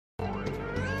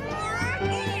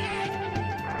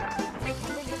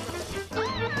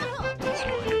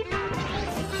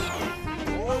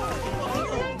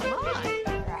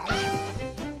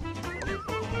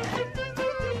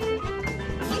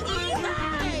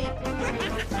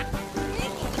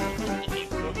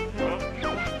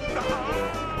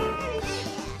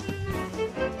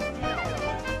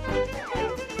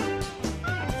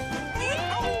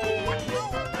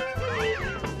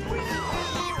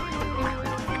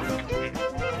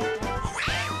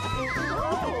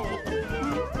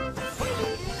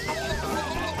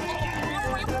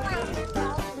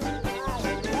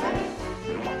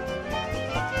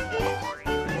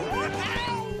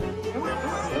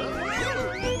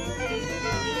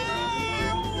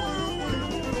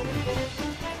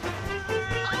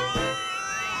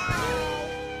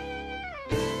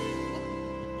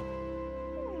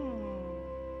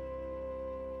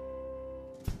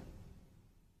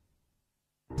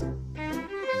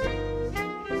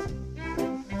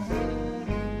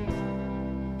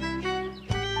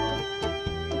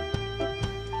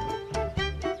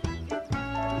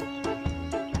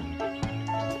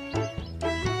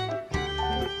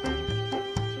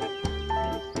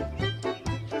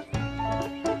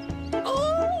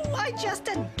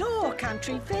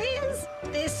country fairs.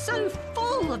 They're so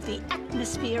full of the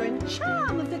atmosphere and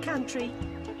charm of the country.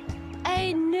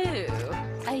 I know.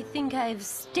 I think I've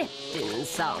stepped in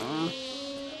some.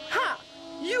 Ha!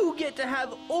 You get to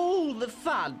have all the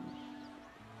fun.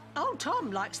 Old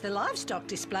Tom likes the livestock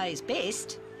displays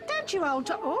best. Don't you, Old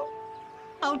Tom? Oh.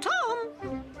 Old Tom?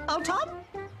 Old Tom?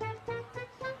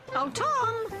 Old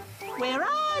Tom? Where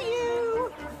are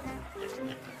you?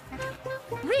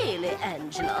 Really,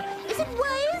 Angela, is it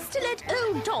wise to let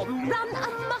old Tom run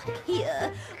amok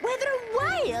here, where there are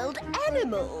wild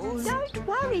animals? Don't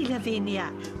worry,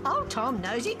 Lavinia. Old Tom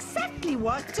knows exactly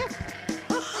what to...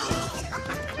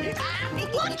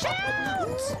 Watch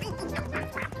out!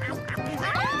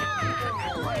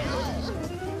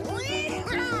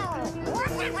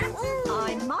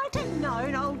 I might have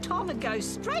known old Tom would go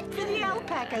straight for the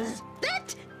alpacas.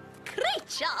 That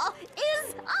creature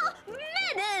is a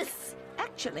menace!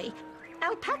 Actually,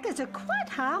 alpacas are quite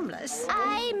harmless.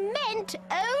 I meant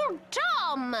old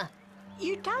Tom!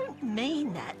 You don't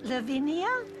mean that,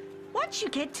 Lavinia. Once you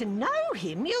get to know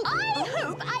him, you'll... I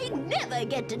hope I never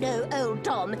get to know old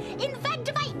Tom. In fact,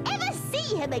 if I ever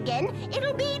see him again,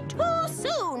 it'll be too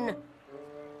soon.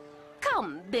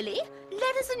 Come, Billy,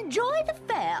 let us enjoy the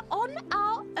fair on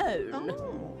our own.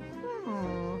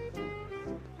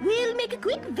 We'll make a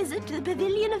quick visit to the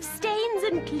Pavilion of Stains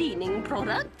and Cleaning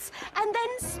Products, and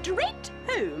then straight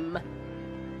home.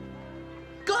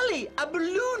 Golly, a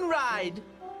balloon ride!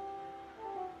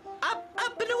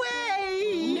 Up and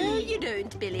away! No, you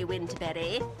don't, Billy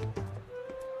Winterberry.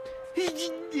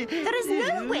 There is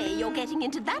no way you're getting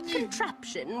into that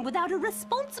contraption without a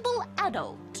responsible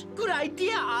adult. Good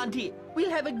idea, Auntie. We'll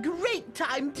have a great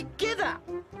time together.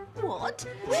 What?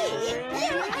 We?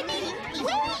 No, I mean,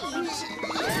 we!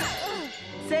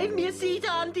 Save me a seat,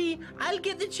 Auntie. I'll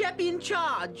get the chappie in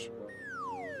charge.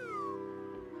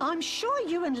 I'm sure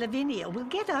you and Lavinia will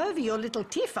get over your little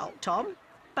tiff, old Tom.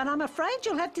 But I'm afraid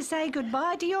you'll have to say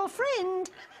goodbye to your friend.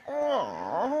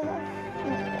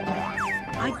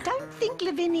 I don't think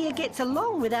Lavinia gets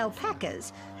along with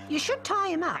alpacas. You should tie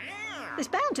him up. There's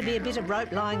bound to be a bit of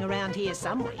rope lying around here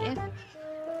somewhere.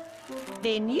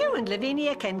 Then you and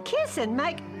Lavinia can kiss and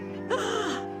make...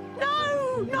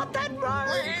 No, not that rope!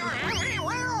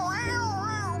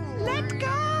 Let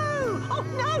go! Oh,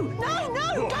 no,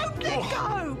 don't let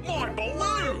go! My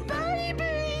balloon!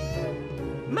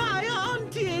 Baby! My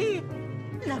Auntie!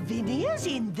 Lavinia's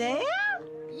in there?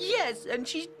 Yes, and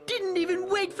she didn't even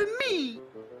wait for me.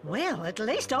 Well, at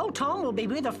least old Tom will be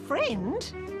with a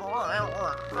friend.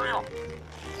 Oh,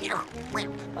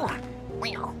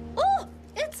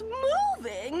 it's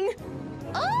moving!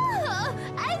 Oh,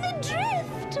 I'm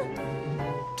adrift!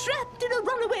 Trapped in a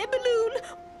runaway balloon!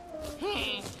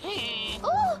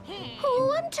 Oh,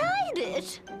 who untied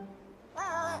it?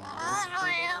 Oh!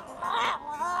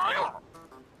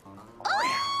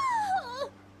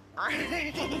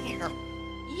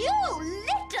 You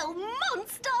little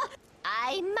monster!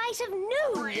 I might have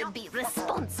known you'd be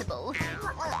responsible.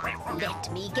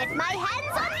 Let me get my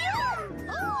hands on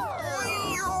you!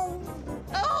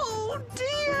 Oh,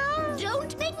 dear!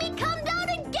 Don't make me come down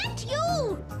and get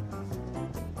you!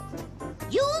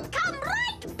 You'll come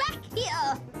right back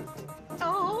here!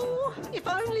 Oh, if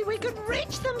only we could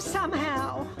reach them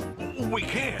somehow. We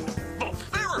can. The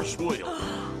Ferris wheel.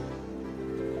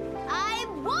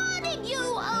 I'm warning you,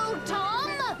 old Tom!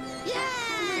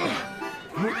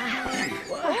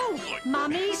 Oh,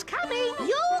 Mummy's coming.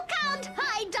 You can't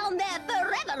hide down there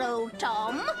forever, old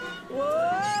Tom!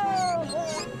 Whoa!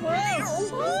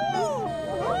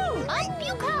 Whoa! Up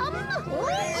you come!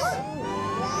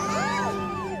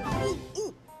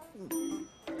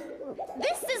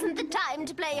 This isn't the time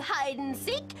to play hide and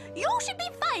seek. You should be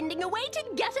finding a way to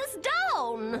get us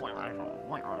down.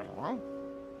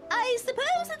 I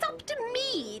suppose it's up to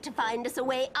me to find us a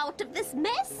way out of this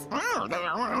mess. Now,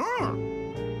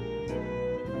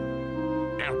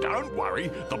 don't worry.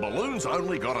 The balloon's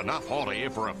only got enough hot air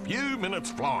for a few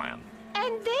minutes flying.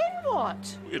 And then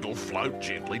what? It'll float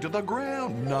gently to the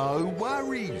ground. No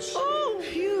worries. Oh,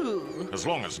 phew. As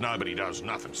long as nobody does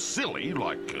nothing silly,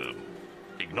 like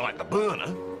ignite the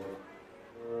burner.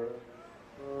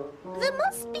 There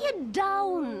must be a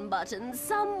down button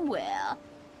somewhere.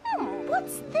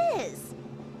 What's this?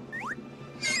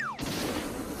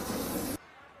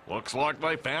 Looks like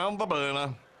they found the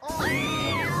burner.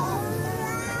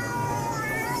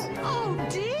 Oh,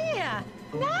 dear.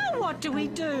 Now what do we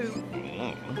do?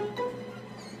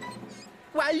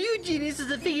 While you geniuses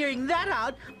are figuring that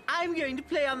out, I'm going to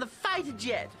play on the fighter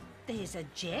jet. There's a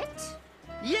jet?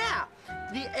 Yeah,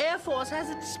 the Air Force has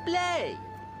a display.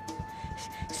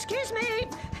 Excuse me.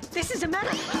 This is a matter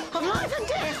of life and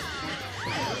death.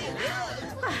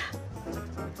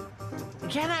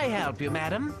 Can I help you,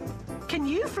 madam? Can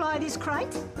you fly this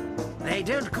crate? They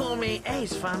don't call me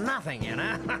Ace for nothing, you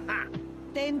know.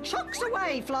 Then chocks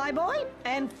away, Flyboy,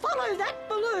 and follow that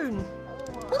balloon.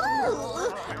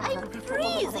 Ooh, I'm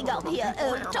freezing up here,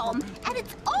 old Tom, and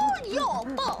it's all your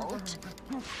fault.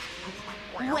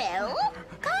 Well,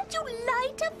 can't you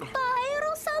light a fire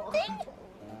or something?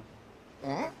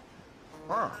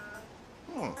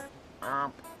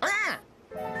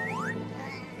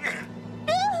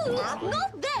 No,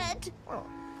 not that.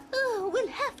 Oh, we'll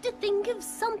have to think of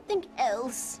something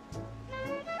else.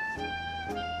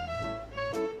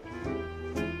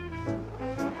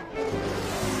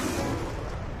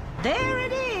 There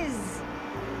it is!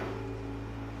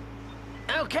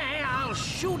 Okay, I'll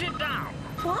shoot it down.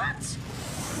 What?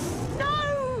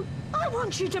 No! I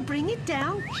want you to bring it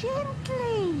down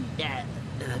gently.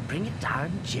 Bring it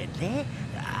down gently?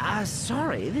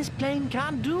 Sorry, this plane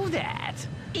can't do that.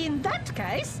 In that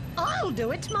case, I'll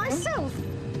do it myself.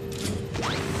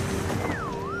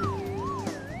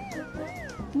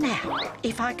 Now,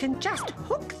 if I can just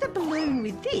hook the balloon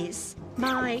with this,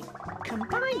 my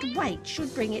combined weight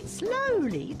should bring it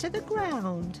slowly to the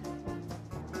ground.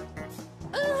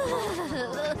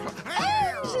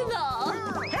 Angela!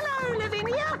 Hello,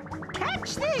 Lavinia!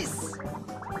 Catch this!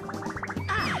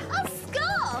 A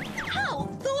scarf! How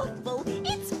thoughtful!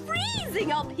 It's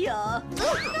freezing up here! Oh,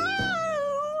 no!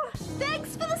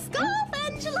 Thanks for the scarf,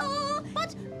 Angela!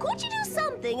 But could you do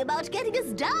something about getting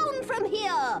us down from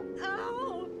here?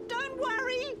 Oh, don't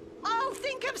worry. I'll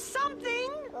think of something.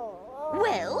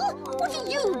 Well, what are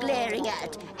you glaring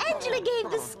at? Angela gave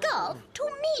the scarf to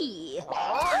me.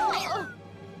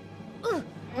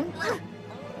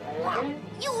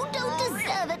 You don't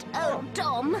deserve it, old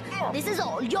Tom. This is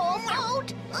all your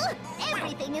fault.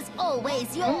 Everything is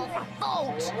always your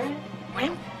fault.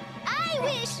 I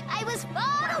wish I was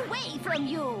far away from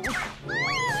you.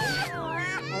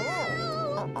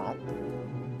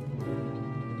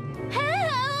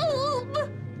 Help!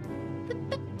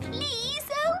 Please,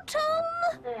 old Tom.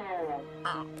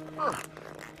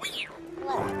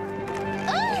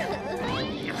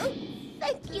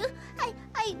 Thank you.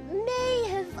 I may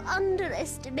have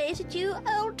underestimated you,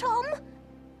 old Tom.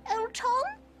 Old Tom?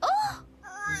 Oh!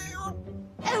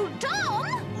 Old Tom?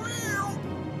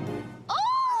 Oh!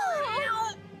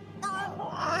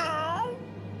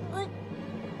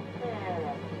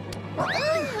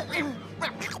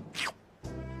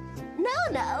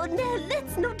 No,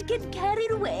 let's not get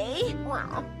carried away.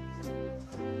 Whoa!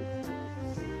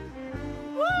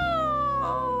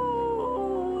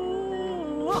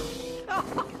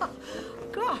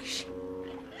 Gosh.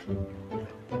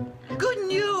 Good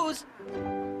news!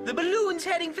 The balloon's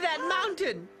heading for that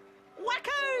mountain.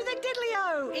 Wacko the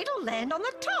diddly-o! It'll land on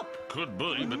the top. Could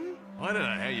be, but I don't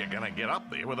know how you're going to get up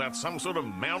there without some sort of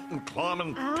mountain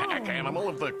climbing pack animal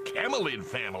of the camelid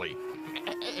family.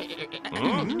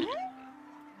 Huh?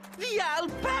 The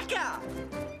alpaca!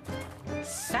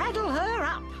 Saddle her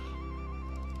up.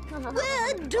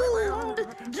 We're doomed,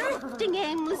 drifting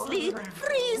aimlessly,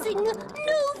 freezing,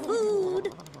 no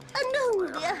food, and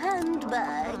only a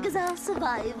handbag as our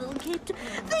survival kit.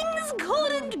 Things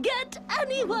couldn't get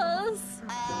any worse.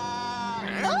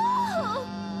 Oh!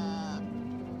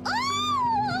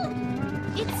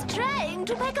 It's trying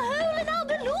to make a hole in our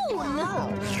balloon.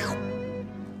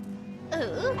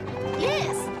 Oh,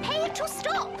 yes, pay it to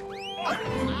stop.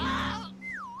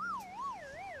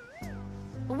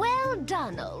 Well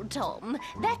done, old Tom.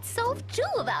 That solved 2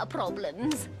 of our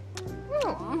problems.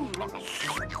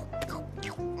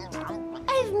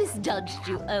 I've misjudged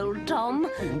you, old Tom.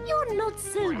 You're not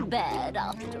so bad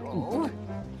after all.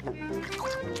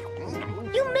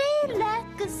 You may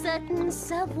lack a certain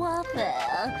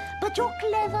savoir-faire, but you're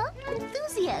clever,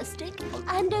 enthusiastic,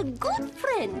 and a good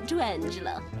friend to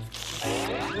Angela.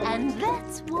 And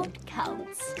that's what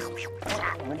counts.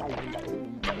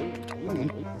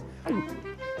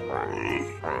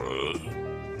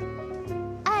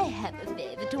 I have a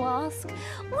favor to ask.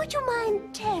 Would you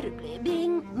mind terribly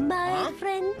being my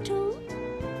friend too?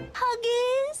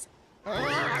 Huggies? What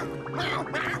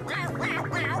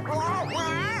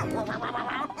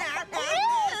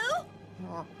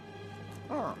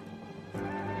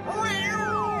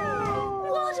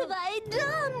have I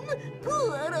done?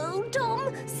 Poor old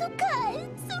Tom. So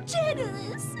kind, so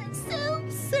generous, so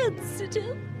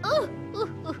sensitive.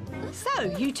 So,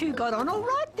 you two got on all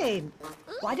right then.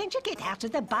 Why don't you get out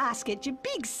of the basket, you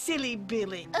big silly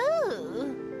Billy?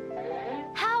 Oh.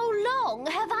 How long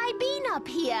have I been up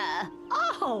here?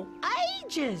 Oh,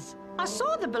 ages. I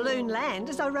saw the balloon land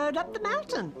as I rode up the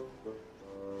mountain.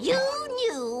 You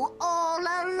knew all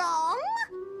along?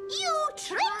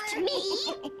 tricked me!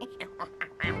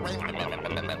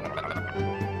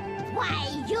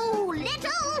 Why, you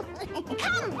little...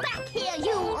 Come back here,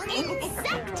 you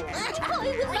insect!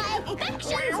 Toy with my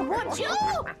affections, would you?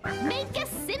 Make a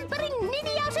simpering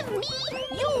ninny out of me,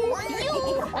 you...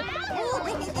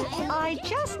 I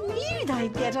just knew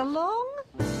they'd get along.